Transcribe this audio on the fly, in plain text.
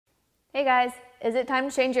Hey guys, is it time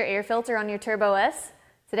to change your air filter on your Turbo S?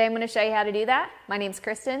 Today I'm going to show you how to do that. My name's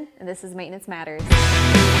Kristen and this is Maintenance Matters.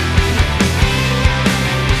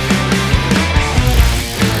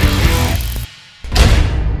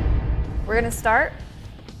 We're going to start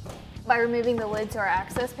by removing the lid to our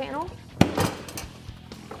access panel.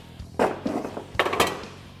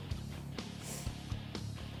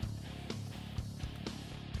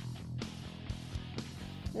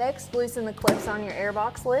 Next, loosen the clips on your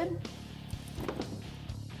Airbox lid.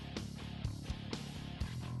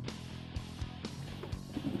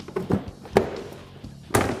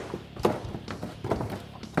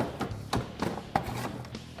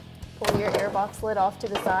 Pull your Airbox lid off to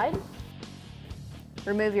the side.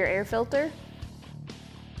 Remove your air filter.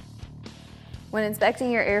 When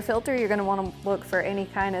inspecting your air filter, you're going to want to look for any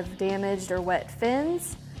kind of damaged or wet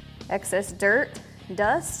fins, excess dirt,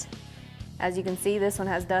 dust. As you can see, this one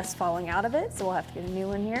has dust falling out of it, so we'll have to get a new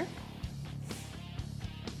one here.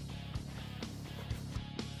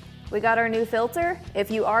 We got our new filter. If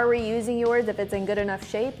you are reusing yours, if it's in good enough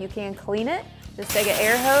shape, you can clean it. Just take an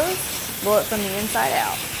air hose, blow it from the inside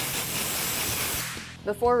out.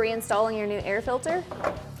 Before reinstalling your new air filter,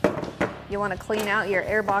 you want to clean out your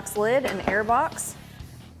Airbox lid and Airbox.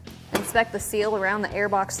 Inspect the seal around the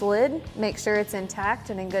Airbox lid. Make sure it's intact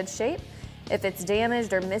and in good shape. If it's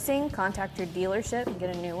damaged or missing, contact your dealership and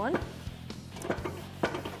get a new one.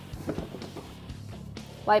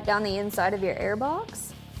 Wipe down the inside of your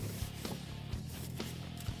Airbox.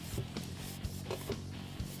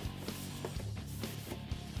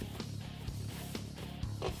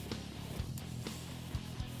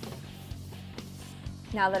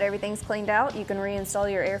 Now that everything's cleaned out, you can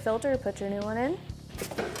reinstall your air filter, put your new one in.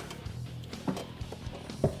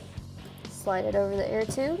 Slide it over the air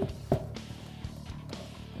tube.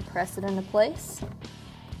 Press it into place.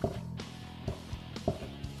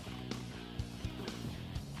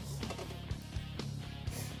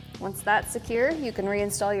 Once that's secure, you can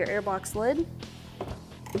reinstall your Airbox lid.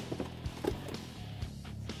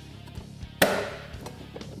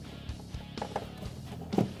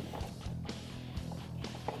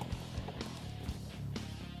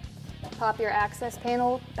 Pop your access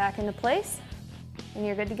panel back into place, and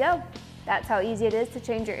you're good to go. That's how easy it is to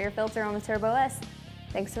change your air filter on the Turbo S.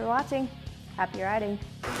 Thanks for watching. Happy riding.